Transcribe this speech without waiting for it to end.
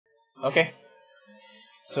Okay,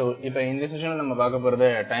 so இப்போ இந்த செஷன்ல நம்ம பார்க்க போறது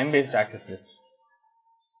time paste access list.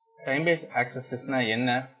 Time paste access லிஸ்ட்னா என்ன,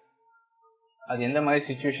 அது எந்த மாதிரி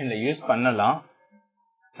சிச்சுவேஷன்ல யூஸ் பண்ணலாம்,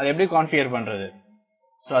 அதை எப்படி கான்ஃபிகர் பண்றது,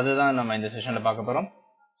 ஸோ அதுதான் நம்ம இந்த செஷன்ல பார்க்க போறோம்.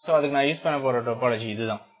 ஸோ அதுக்கு நான் யூஸ் பண்ண போற டோபாலஜி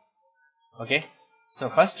இதுதான். Okay, so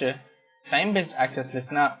first time paste access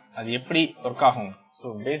லிஸ்ட்னா அது எப்படி ஒர்க் ஆகும்,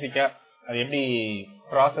 ஸோ பேசிக்கா அது எப்படி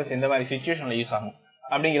ப்ராசஸ் எந்த மாதிரி சிச்சுவேஷன்ல யூஸ் ஆகும்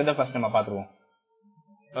அப்படிங்கிறத ஃபர்ஸ்ட் நம்ம பார்த்துருவோம்.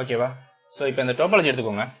 ஓகேவா, ஸோ இப்போ இந்த டோபாலஜி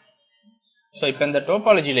எடுத்துக்கோங்க. ஸோ இப்போ இந்த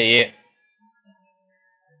டோபாலஜிலேயே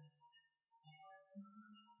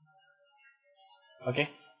ஓகே,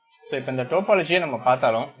 ஸோ இப்போ இந்த டோபாலஜியை நம்ம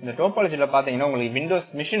பார்த்தாலும் இந்த டோபாலஜியில் பார்த்தீங்கன்னா உங்களுக்கு விண்டோஸ்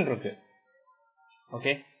மிஷின் இருக்கு.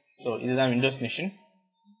 ஓகே, ஸோ இதுதான் விண்டோஸ் மிஷின்.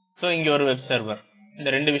 ஸோ இங்கே ஒரு வெப் சர்வர், இந்த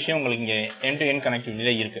ரெண்டு விஷயம் உங்களுக்கு இங்கே எண்ட் டு எண்ட்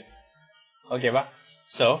கனெக்டிவிட்டியில இருக்கு. ஓகேவா,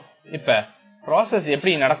 ஸோ இப்போ ப்ராசஸ்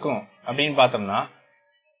எப்படி நடக்கும் அப்படின்னு பார்த்தோம்னா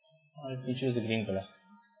கிரீன் கலர்.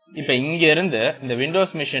 இப்போ இங்க இருந்து இந்த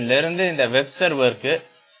விண்டோஸ் மிஷின்ல இருந்து இந்த வெப் சர்வருக்கு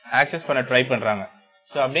ஆக்சஸ் பண்ண ட்ரை பண்றாங்க.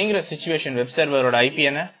 ஸோ அப்படிங்கிற சிச்சுவேஷன் வெப் சர்வரோட ஐபி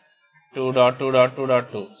என்ன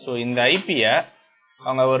 2.2.2.2. ஸோ இந்த ஐபியை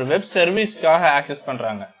அவங்க ஒரு வெப் சர்வீஸ்க்காக ஆக்சஸ்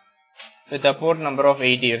பண்றாங்க with a port number of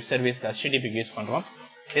 80 web சர்வீஸ்க்கு HTTP use பண்றோம்.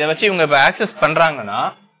 இதை வச்சு இவங்க இப்போ ஆக்சஸ் பண்றாங்கன்னா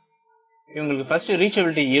இவங்களுக்கு ஃபர்ஸ்ட்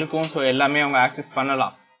ரீச்சபிலிட்டி இருக்கும். ஸோ எல்லாமே அவங்க ஆக்சஸ்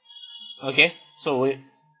பண்ணலாம். ஓகே, ஸோ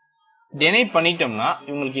டினை பண்ணிட்டோம்னா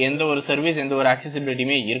இவங்களுக்கு எந்த ஒரு சர்வீஸ் எந்த ஒரு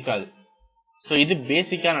ஆக்சசிபிலிட்டியுமே இருக்காது. ஸோ இது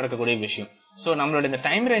பேசிக்கா நடக்கக்கூடிய விஷயம். ஸோ நம்மளோட இந்த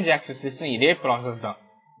டைம் ரேஞ்ச் ஆக்சஸ் லிஸ்ட் இதே ப்ராசஸ் தான்.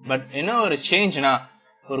 பட் என்ன ஒரு சேஞ்ச்னா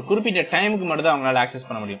ஒரு குறிப்பிட்ட டைமுக்கு மட்டும் தான் அவங்களால ஆக்சஸ்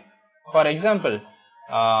பண்ண முடியும். ஃபார் எக்ஸாம்பிள்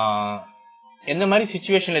எந்த மாதிரி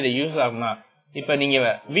சிச்சுவேஷன்ல இது யூஸ் ஆகும்னா, இப்போ நீங்க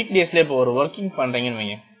வீக் டேஸ்ல இப்போ ஒரு ஒர்க்கிங் பண்றீங்கன்னு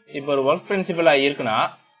வைங்க. இப்போ ஒரு ஒர்க் பிரின்சிபலா இருக்குன்னா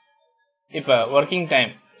இப்போ working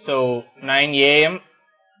time so 9 AM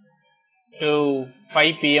to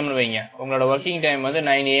 5 PM வைங்க. உங்களோட ஒர்க்கிங் டைம் வந்து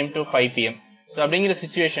 9 AM to 5 PM. ஸோ அப்படிங்கிற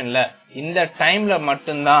சிச்சுவேஷன்ல இந்த டைம்ல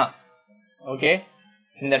மட்டும்தான் ஓகே,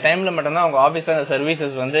 இந்த டைம்ல மட்டும்தான் உங்க ஆஃபீஸ்ல அந்த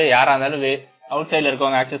சர்வீசஸ் வந்து யாரா இருந்தாலும் அவுட் சைட்ல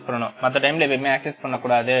இருக்கவங்க ஆக்சஸ் பண்ணணும். மற்ற டைம்ல எப்பயுமே ஆக்சஸ்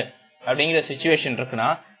பண்ணக்கூடாது அப்படிங்கிற சிச்சுவேஷன் இருக்குன்னா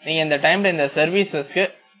நீங்க இந்த டைம்ல இந்த சர்வீசஸ்க்கு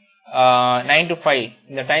 9 to 5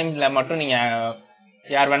 இந்த டைம்ல மட்டும் நீங்க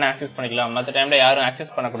யார் வேணா ஆக்சஸ் பண்ணிக்கலாம், மற்ற டைம்ல யாரும்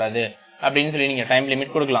ஆக்சஸ் பண்ணக்கூடாது அப்படின்னு சொல்லி நீங்க டைம்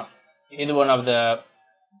லிமிட் கொடுக்கலாம். இது one of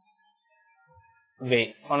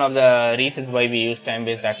the reasons why we use time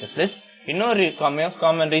based access list. இன்னொரு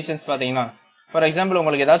காமன் ரீசன்ஸ் பாத்தீங்கன்னா, ஃபார் எக்ஸாம்பிள்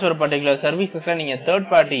உங்களுக்கு ஏதாச்சும் ஒரு பர்டிகுலர் சர்வீசஸ்ல நீங்க தேர்ட்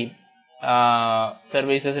பார்ட்டி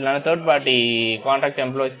சர்வீசஸ் இல்லைன்னா தேர்ட் பார்ட்டி கான்ட்ராக்ட்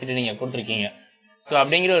எம்ப்ளாயிஸ் கிட்ட நீங்க கொடுத்துருக்கீங்க. ஸோ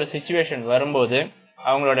அப்படிங்கிற ஒரு சிச்சுவேஷன் வரும்போது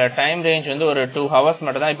அவங்களோட டைம் ரேஞ்ச் வந்து ஒரு 2 hours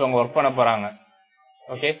மட்டும் தான் இப்போ அவங்க ஒர்க் பண்ண போறாங்க.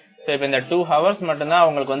 ஓகே, ஸோ இப்போ இந்த 2 hours மட்டும்தான்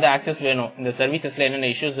அவங்களுக்கு வந்து ஆக்சஸ் வேணும். இந்த சர்வீசஸ்ல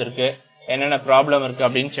என்னென்ன இஷ்யூஸ் இருக்கு, என்னென்ன ப்ராப்ளம் இருக்கு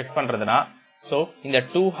அப்படின்னு செக் பண்றதுனா, ஸோ இந்த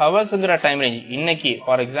 2 hours டைம் ரேஞ்ச் இன்னைக்கு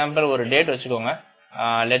ஃபார் எக்ஸாம்பிள் ஒரு டேட் வச்சுக்கோங்க.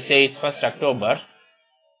 Let's say it's 1st October.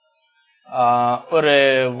 ஒரு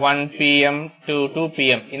 1 PM to 2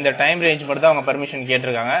 PM இந்த டைம் ரேஞ்ச் மட்டும் தான் அவங்க பர்மிஷன்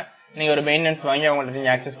கேட்டிருக்காங்க. நீங்க ஒரு மெயின்டெனன்ஸ் வாங்கி அவங்கள்ட்ட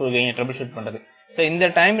நீங்க ஆக்சஸ் கொடுக்குறீங்க ட்ரபிள் ஷூட் பண்றது. ஸோ இந்த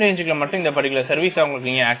டைம் ரேஞ்சுக்குள்ள மட்டும் இந்த பர்டிகுலர் சர்வீஸ் அவங்களுக்கு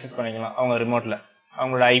நீங்க ஆக்சஸ் பண்ணிக்கலாம் அவங்க ரிமோட்ல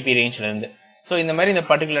அவங்களோட ஐபி ரேஞ்ச்ல இருந்து. ஸோ இந்த மாதிரி இந்த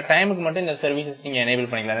பர்டிகுலர் டைமுக்கு மட்டும் இந்த சர்வீசஸ் நீங்க எனேபிள்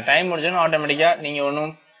பண்ணிக்கலாம். அந்த டைம் முடிஞ்சோன்னா ஆட்டோமேட்டிக்கா நீங்க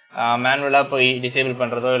ஒன்றும் மேனுவலா போய் டிசேபிள்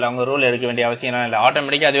பண்றதோ இல்லை அவங்க ரூல் எடுக்க வேண்டிய அவசியம் இல்லை.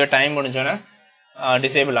 ஆட்டோமேட்டிக்கா அதுவே டைம் முடிஞ்சோன்னா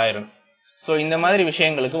டிசேபிள் ஆயிரும். ஸோ இந்த மாதிரி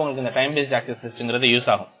விஷயங்களுக்கு உங்களுக்கு இந்த டைம் பேஸ்ட் ஆக்சஸ் லிஸ்ட்ங்கிறது யூஸ்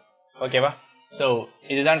ஆகும். ஓகேவா, ஸோ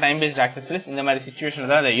இதுதான் டைம் பேஸ்ட் ஆக்சஸ் லிஸ்ட். இந்த மாதிரி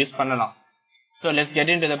சிச்சுவேஷன் தான் அதை யூஸ் பண்ணலாம். So let's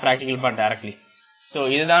get into the practical part directly. So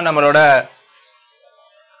இதுதான் நம்மளோட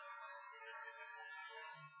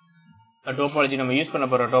டோபாலஜி, நம்ம யூஸ் பண்ண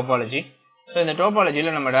போற டோபாலஜி. ஸோ இந்த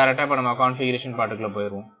டோபாலஜியில நம்ம டைரக்டா இப்போ நம்ம கான்ஃபிகரேஷன் பார்ட்டுக்குள்ள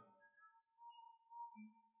போயிடுவோம்.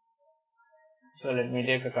 So let me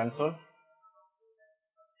take a console.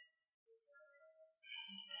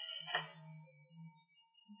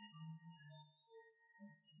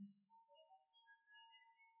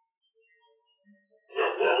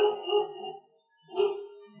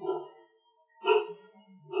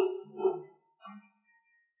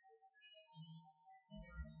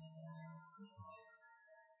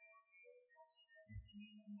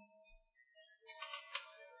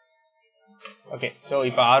 Okay, so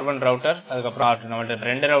இப்போ R1 ரவுட்டர், அதுக்கப்புறம் நம்மள்ட்ட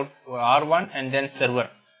ரெண்டு R1 and then server.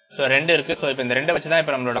 So ரெண்டு இருக்கு. ஸோ இப்போ இந்த ரெண்டை வச்சு தான்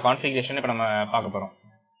இப்போ நம்மளோட கான்ஃபிகரேஷன் இப்போ நம்ம பார்க்க போறோம்.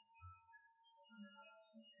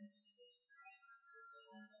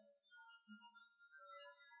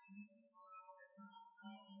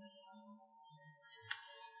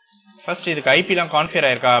 ஃபர்ஸ்ட் இதுக்கு ஐபிலாம் கான்ஃபிகர்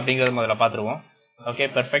ஆயிருக்கா அப்படிங்கறது முதல்ல பார்த்துருவோம். Okay,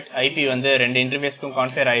 perfect. ஐபி வந்து ரெண்டு இன்டர்ஃபேஸ்க்கும்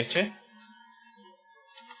கான்ஃபிகர் ஆயிருச்சு.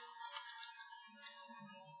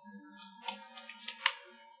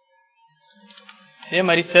 இதே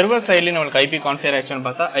மாதிரி சர்வர் சைட்லயும் நம்மளுக்கு ஐபி கான்ஃபிகர் ஆயிடுச்சுன்னு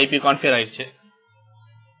பார்த்தா ஐபி கான்ஃபிகர் ஆயிடுச்சு.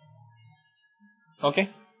 ஓகே,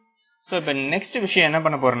 ஸோ இப்போ நெக்ஸ்ட் விஷயம் என்ன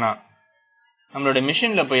பண்ண போறோம்னா, நம்மளோட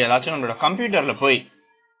மிஷின்ல போய் ஏதாச்சும் நம்மளோட கம்ப்யூட்டர்ல போய்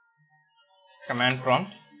கமாண்ட்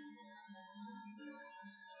ப்ராம்ப்ட்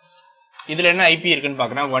இதுல என்ன ஐபி இருக்குன்னு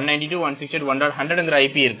பாக்குறேன். 192.168.1.100ங்கிற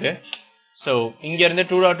ஐபி இருக்கு. ஸோ இங்க இருந்து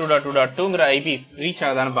 2.2.2.2ங்கிற ஐபி ரீச்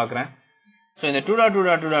ஆகுதான்னு பாக்குறேன். ஸோ இந்த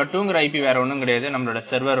 2.2.2.2ங்கிற ஐபி வேற ஒன்றும் கிடையாது, நம்மளோட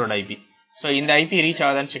சர்வரோட ஐபி. ஸோ இந்த ஐபி ரீச்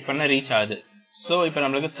ஆகுதான்னு செக் பண்ண ரீச் ஆகுது. ஸோ இப்போ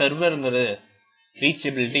நம்மளுக்கு சர்வருங்கிறது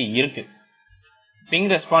ரீச்சபிலிட்டி இருக்கு, பிங்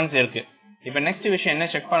ரெஸ்பான்ஸ் இருக்கு. இப்போ நெக்ஸ்ட் விஷயம் என்ன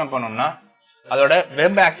செக் பண்ண போனோம்னா அதோட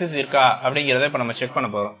வெப் ஆக்சஸ் இருக்கா அப்படிங்கிறத இப்போ நம்ம செக் பண்ண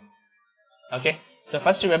போறோம். Okay, so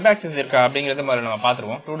first web access இருக்கா அப்படிங்கிறத முதல்ல நம்ம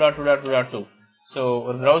பார்த்துருவோம். 2.2.2.2. ஸோ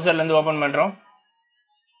ஒரு ப்ரௌசர்ல இருந்து ஓபன் பண்றோம்.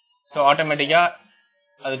 ஸோ ஆட்டோமேட்டிக்கா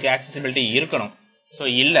அதுக்கு ஆக்சசிபிலிட்டி இருக்கணும். ஸோ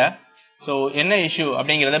இல்ல, ஸோ என்ன இஷ்யூ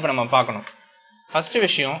அப்படிங்கிறத இப்போ நம்ம பார்க்கணும். ஃபர்ஸ்ட்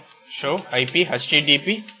விஷயம் show IP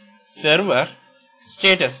HTTP server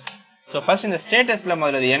status. So first இந்த ஸ்டேட்டஸ்ல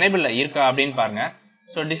முதல்ல இது எனேபிள்ல இருக்கா அப்படின்னு பாருங்க.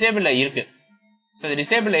 ஸோ டிசேபிள்ல இருக்கு. ஸோ இது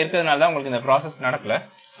டிசேபிள்ல இருக்கிறதுனால தான் உங்களுக்கு இந்த ப்ராசஸ் நடக்கல.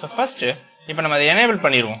 ஸோ ஃபர்ஸ்ட் இப்போ நம்ம அதை எனேபிள்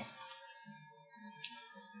பண்ணிடுவோம்.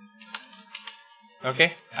 Okay,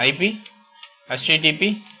 IP HTTP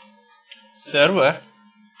server.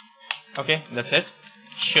 Okay, that's it.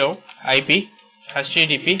 Show IP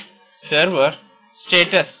HTTP server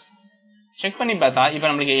status. Check பண்ணி பார்த்தா இப்போ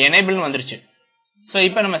நம்மளுக்கு எனேபிள்னு வந்துருச்சு. ஸோ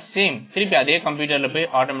இப்போ நம்ம சேம் திருப்பி அதே கம்ப்யூட்டர்ல போய்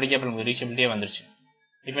ஆட்டோமேட்டிக்கா இப்போ நமக்கு ரீச்சபிலிட்டியே வந்துருச்சு.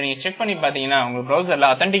 இப்போ நீங்க செக் பண்ணி பாத்தீங்கன்னா உங்க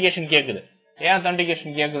ப்ரௌசர்ல அத்தன்டிகேஷன் கேக்குது. ஏன்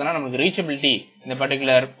அத்தன்டிகேஷன் கேக்குதுன்னா நமக்கு ரீச்சபிலிட்டி இந்த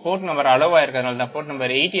பர்டிகுலர் போர்ட் நம்பர் அலோவா இருக்கிறதுனால தான், போர்ட்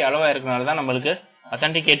நம்பர் 80 அலோவா இருக்கிறதுனால தான் நம்மளுக்கு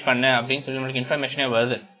அத்தன்டிகேட் பண்ணு அப்படின்னு சொல்லி நம்மளுக்கு இன்ஃபர்மேஷனே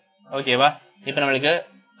வருது. ஓகேவா, இப்போ நம்மளுக்கு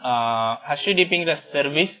HTTPங்கிற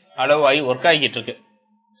சர்வீஸ் அலோவ் ஆகி ஒர்க் ஆகிட்டு இருக்கு.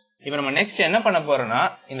 இப்போ நம்ம நெக்ஸ்ட் என்ன பண்ண போறோம்னா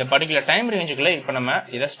இந்த பர்டிகுலர் டைம் ரேஞ்சுக்குள்ள இப்போ நம்ம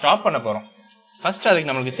இதை ஸ்டாப் பண்ண போறோம். ஃபர்ஸ்ட் அதுக்கு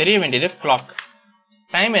நம்மளுக்கு தெரிய வேண்டியது கிளாக்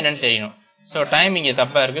டைம் என்னன்னு தெரியணும். ஸோ டைம் இங்க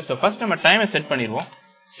தப்பா இருக்கு. ஸோ ஃபர்ஸ்ட் நம்ம டைமை செட் பண்ணிடுவோம்.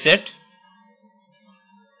 Set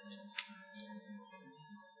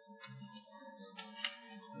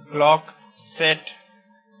clock set.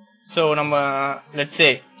 So நம்ம let's say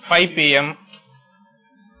 5 PM.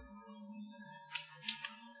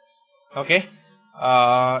 Okay,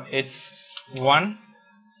 it's 1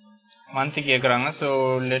 month கேக்குறாங்க. So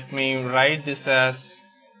let me write this as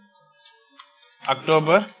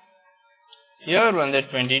October, year வந்து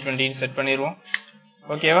 2020 செட் பண்ணிடுவோம்.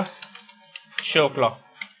 ஓகேவா, ஷோ clock.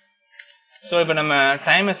 ஸோ இப்போ நம்ம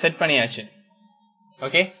டைமை செட் பண்ணியாச்சு.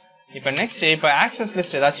 ஓகே, இப்போ நெக்ஸ்ட் இப்போ ஆக்சஸ்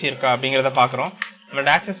லிஸ்ட் ஏதாச்சும் இருக்கா அப்படிங்கிறத பார்க்குறோம். பட்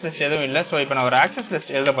ஆக்சஸ் லிஸ்ட் எதுவும் இல்லை. ஸோ இப்போ நான் ஒரு ஆக்சஸ்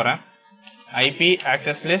லிஸ்ட் எழுத போகிறேன். IP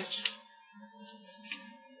access list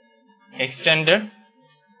extended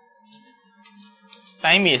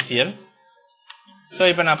time ACL. So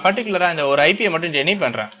இப்போ நான் பர்டிகுலராக இந்த ஒரு ஐபியை மட்டும் டெனி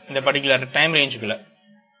பண்ணுறேன் இந்த particular time ரேஞ்சுக்குள்ள.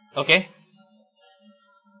 Okay,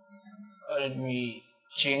 let me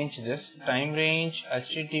change this time range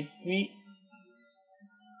HTTP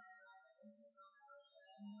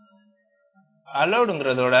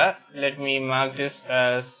allowedங்கிறதோட let me mark this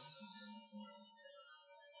as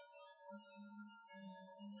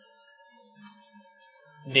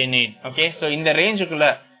denied. Okay, so இந்த ரேஞ்சுக்குள்ள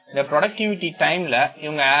இந்த ப்ரொடக்டிவிட்டி டைம்ல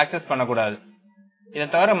இவங்க ஆக்சஸ் பண்ணக்கூடாது. இதை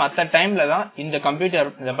தவிர மற்ற டைம்ல தான் இந்த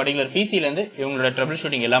கம்ப்யூட்டர் இந்த பர்டிகுலர் பிசில இருந்து இவங்களோட ட்ரபிள்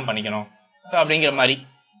ஷூட்டிங் எல்லாம் பண்ணிக்கணும். ஸோ அப்படிங்கிற மாதிரி.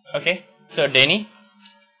 Okay, so டெனி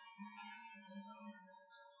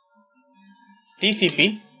TCP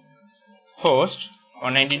host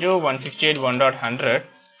 192.168.1.100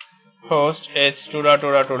 host is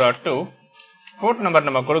 2.2.2.2 port number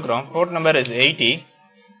நம்ம கொடுக்குறோம். Port number is 80.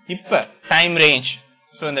 இப்போ டைம் ரேஞ்ச்.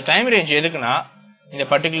 ஸோ இந்த டைம் ரேஞ்ச் எதுக்குன்னா இந்த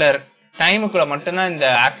பர்டிகுலர் டைமுக்குள்ள மட்டும்தான் இந்த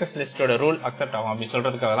ஆக்சஸ் லிஸ்டோட ரூல் அக்செப்ட் ஆகும் அப்படி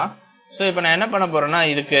சொல்றதுக்காக தான். ஸோ இப்போ நான் என்ன பண்ண போறேன்னா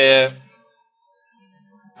இதுக்கு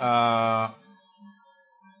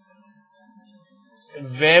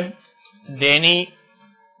வெப் டெனி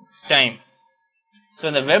டைம். ஸோ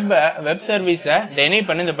இந்த வெப் சர்வீஸை டெனி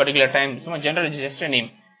பண்ணி இந்த பர்டிகுலர் டைம் சும்மா general just name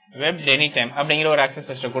web டெனி time அப்படிங்கிற ஒரு ஆக்சஸ்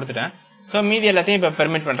லிஸ்ட்டை கொடுத்துட்டேன். ஸோ மீதி எல்லாத்தையும் இப்போ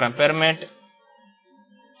பெர்மிட் பண்றேன். Permit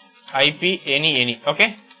IP any. ஓகே,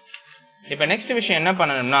 இப்போ நெக்ஸ்ட் விஷயம் என்ன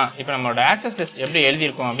பண்ணணும்னா இப்போ நம்மளோட ஆக்சஸ் லிஸ்ட் எப்படி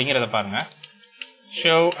எழுதியிருக்கோம் அப்படிங்கிறத பாருங்க.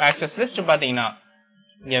 ஷோ ஆக்சஸ் லிஸ்ட் பார்த்தீங்கன்னா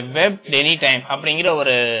இங்க வெப் டெனி டைம் அப்படிங்கிற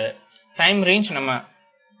ஒரு டைம் ரேஞ்ச் நம்ம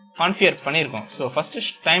கான்ஃபிகர் பண்ணியிருக்கோம். ஸோ ஃபர்ஸ்ட்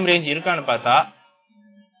டைம் ரேஞ்ச் இருக்கான்னு பார்த்தா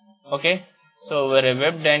ஓகே, ஸோ ஒரு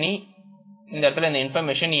வெப் டெனி இந்த இடத்துல இந்த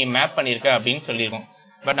இன்ஃபர்மேஷன் நீ மேப் பண்ணியிருக்க அப்படின்னு சொல்லியிருக்கோம்.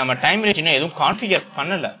 பட் நம்ம டைம் ரேஞ்ச் இன்னும் எதுவும் கான்ஃபிகர்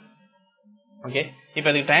பண்ணல. ஓகே, இப்போ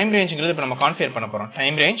அதுக்கு டைம் ரேஞ்சுங்கிறது இப்போ நம்ம கான்ஃபிகர் பண்ண போறோம்.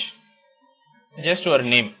 டைம் ரேஞ்ச் ஜஸ்ட் ஒரு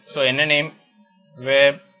நேம். ஸோ என்ன name?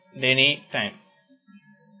 Web டெனி time.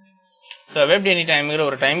 So web டெனி டைம்ங்கிற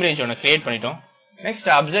ஒரு டைம் ரேஞ்ச் ஒன்று கிரியேட் பண்ணிட்டோம். Next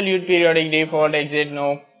absolute periodic default exit no.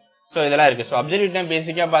 So இதெல்லாம் இருக்கு. ஸோ அப்சல்யூட் டைம்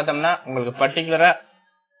பேசிக்கா பார்த்தோம்னா உங்களுக்கு பர்டிகுலரா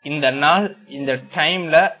இந்த நாள் இந்த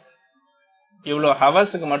டைம்ல இவ்வளோ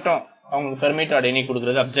ஹவர்ஸுக்கு மட்டும் அவங்களுக்கு பெர்மிட் எனி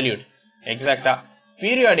கொடுக்குறது அப்சல்யூட். எக்ஸாக்டா.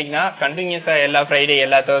 பீரியாடிக்னா கண்டினியூஸா எல்லா ஃப்ரைடே,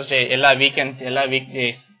 எல்லா தேர்ஸ்டே, எல்லா வீக்கெண்ட்ஸ், எல்லா வீக்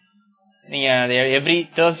டேஸ், நீங்க எவ்ரி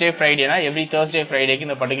தேர்ஸ்டே ஃப்ரைடேனா எவ்ரி தேர்ஸ்டே ஃப்ரைடேக்கு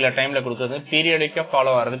இந்த பர்டிகுலர் டைம்ல கொடுக்குறது பீரியாடிக்கா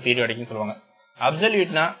ஃபாலோ ஆகிறது பீரியாடிக்னு சொல்லுவாங்க.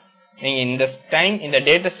 அப்சல்யூட்னா நீங்க இந்த டைம் இந்த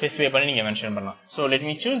டேட்டை ஸ்பெசிஃபை பண்ணி நீங்க மென்ஷன் பண்ணலாம். So let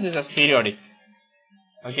me choose this as periodic.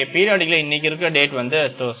 Okay, பீரியாடிக்ல இன்னைக்கு இருக்கிற டேட் வந்து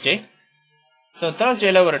தேர்ஸ்டே. ஸோ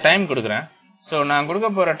தேர்ஸ்டேல ஒரு டைம் கொடுக்குறேன். ஸோ நான் கொடுக்க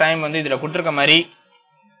போற டைம் வந்து இதுல கொடுத்துருக்க மாதிரி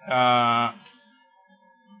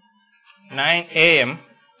 9 AM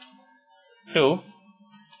to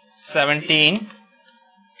 17.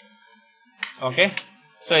 ஓகே,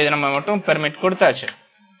 ஸோ இதை நம்ம மட்டும் பெர்மிட் கொடுத்தாச்சு.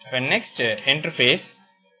 இப்போ next interface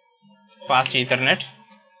fast ethernet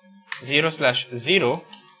 0/0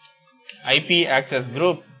 IP access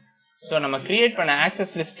group. So நம்ம கிரியேட் பண்ண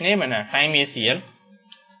ஆக்சஸ் லிஸ்ட் நேம் என்ன? Time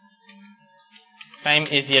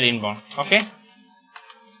ACL inbound. Okay,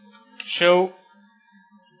 show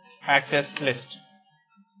access list.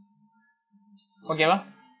 ஓகேவா?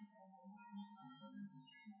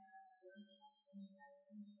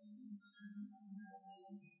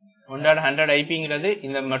 .100 IPங்கிறது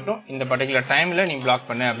இந்த மட்டும் இந்த பர்டிகுலர் டைம்ல நீ பிளாக்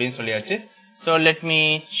பண்ணு அப்படின்னு சொல்லியாச்சு. So let me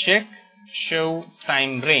check show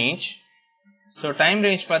time range. So time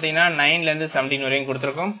range பார்த்தீங்கன்னா 9ல இருந்து 17 வரையும்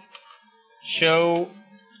கொடுத்துருக்கோம். show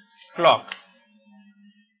clock.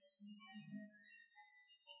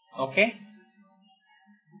 Okay,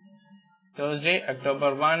 Thursday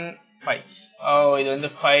October 1 5. இது வந்து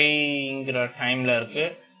 5ங்கிற டைம்ல இருக்கு.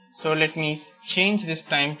 So let me change this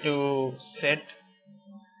time to set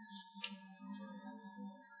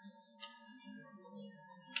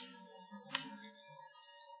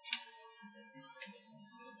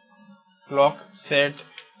clock set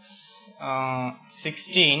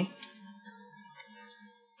 16.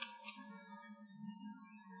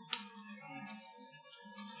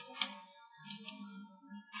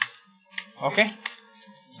 Okay,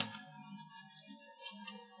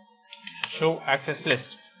 show access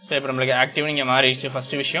list. So இப்போ நம்மளுக்கு ஆக்டிவ் இங்கே மாறிடுச்சு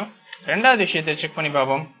ஃபர்ஸ்ட் விஷயம். ரெண்டாவது விஷயத்தை செக் பண்ணி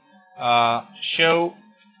பார்ப்போம். show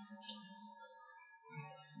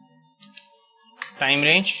time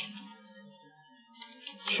range,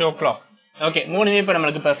 show clock. Okay, மூணுமே இப்போ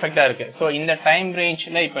நம்மளுக்கு பெர்ஃபெக்டா இருக்கு. ஸோ இந்த டைம்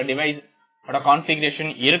ரேஞ்ச்ல இப்போ டிவைஸ்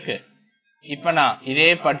கான்ஃபிகரேஷன் இருக்கு. இப்போ நான் இதே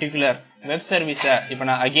பர்டிகுலர் வெப் சர்வீஸை இப்போ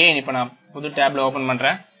நான் புது டேப்ல ஓபன்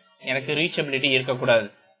பண்றேன். எனக்கு ரீச்சபிலிட்டி இருக்கக்கூடாது.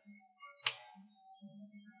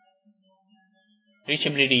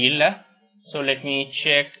 ரீச்சபிலிட்டி இல்ல. So let me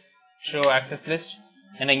check show access list.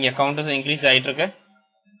 எனக்கு இங்க கவுண்டர்ஸ் இன்க்ரீஸ் ஆயிட்டு இருக்கு.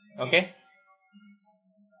 ஓகே,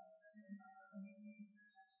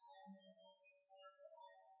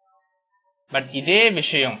 பட் இதே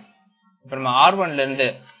விஷயம் இப்போ நம்ம R1ல இருந்து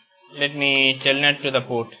let me telnet to the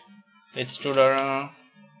port, it's to the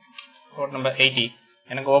port number 80.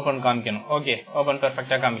 எனக்கு ஓபன் காமிக்கணும். ஓகே, ஓபன்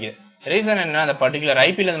பெர்ஃபெக்ட்டா காமிக்குது. ரீசன் என்ன? அந்த பர்டிகுலர்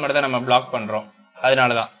ஐபில இருந்து மட்டும் தான் நம்ம பிளாக் பண்றோம்,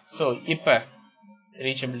 அதனால தான். ஸோ இப்போ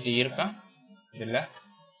ரீச்சபிலிட்டி இருக்கா? இல்ல.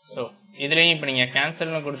 ஸோ இதுலயும் இப்போ நீங்க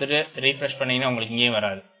கேன்சல்னு கொடுத்துட்டு ரீஃப்ரெஷ் பண்ணீங்கன்னா உங்களுக்கு இங்கேயும்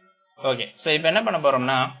வராது. ஓகே, ஸோ இப்போ என்ன பண்ண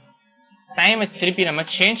போறோம்னா டைமை திருப்பி நம்ம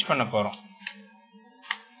சேஞ்ச் பண்ண போறோம்.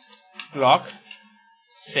 clock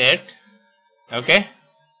set. ஓகே,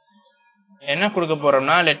 என்ன கொடுக்க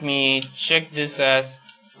போறோம்னா let me check this as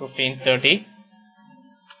 15:30.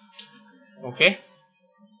 Okay,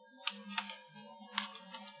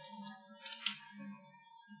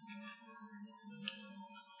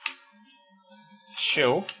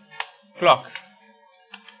 show clock,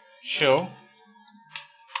 show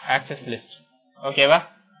access list. ஓகேவா?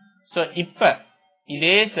 ஸோ இப்போ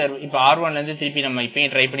இதே இப்போ R1ல இருந்து திருப்பி நம்ம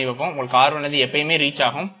இப்பயும் ட்ரை பண்ணி வைப்போம். உங்களுக்கு R1ல இருந்து எப்பயுமே ரீச்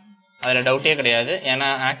ஆகும், அதுல டவுட்டே கிடையாது. ஏன்னா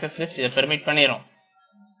ஆக்சஸ் லிஸ்ட் இதை பெர்மிட் பண்ணிரும்.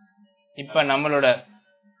 இப்போ நம்மளோட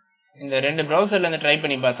இந்த ரெண்டு ப்ரௌசர்ல இருந்து ட்ரை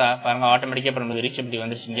பண்ணி பார்த்தா பாருங்க, ஆட்டோமேட்டிக்கா இப்போ நமக்கு ரீச்சபிலிட்டி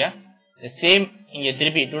வந்துருச்சுங்க. சேம் இங்க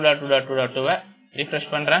திருப்பி 2.2.2.2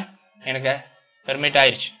 ரீஃப்ரெஷ் பண்றேன், எனக்கு பெர்மிட்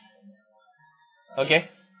ஆயிருச்சு. ஓகே,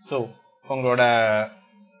 ஸோ உங்களோட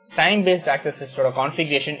டைம் பேஸ்ட் ஆக்சஸ் லிஸ்டோட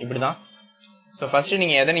கான்ஃபிகரேஷன் இப்படிதான். ஸோ ஃபர்ஸ்ட்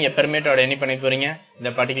நீங்க எதை பெர்மிட்டோட என்ன பண்ணி போறீங்க, இந்த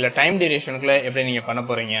பர்டிகுலர் டைம் டியூரேஷனுக்குள்ள எப்படி நீங்க பண்ண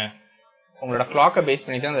போறீங்க, உங்களோட கிளாக்கை பேஸ்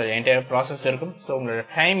பண்ணி தான் அந்த என்டையர் ப்ராசஸ் இருக்கும். ஸோ உங்களோட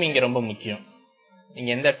டைம் இங்க ரொம்ப முக்கியம். நீங்க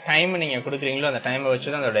எந்த டைம் நீங்க கொடுக்குறீங்களோ அந்த டைமை வச்சு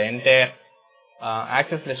தான் அதோட என்டையர்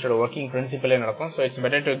ஆக்சஸ் லிஸ்டோட ஒர்க்கிங் பிரின்சிபலே நடக்கும். So it's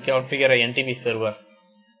better to configure NTP server.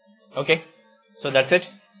 Okay, so that's it.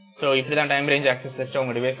 So இப்படி தான் டைம் ரேஞ்ச் ஆக்சஸ் லிஸ்ட்டை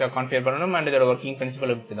உங்க டிவைஸ்ல கான்ஃபிகர் பண்ணணும். அண்ட் இதோட ஒர்க்கிங்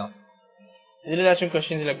பிரின்சிபல் இப்படி தான். இதில் ஏதாச்சும்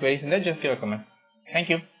கொஸ்டின்ஸ் இல்லை, queries இருந்தால் just give a comment. Thank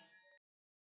you.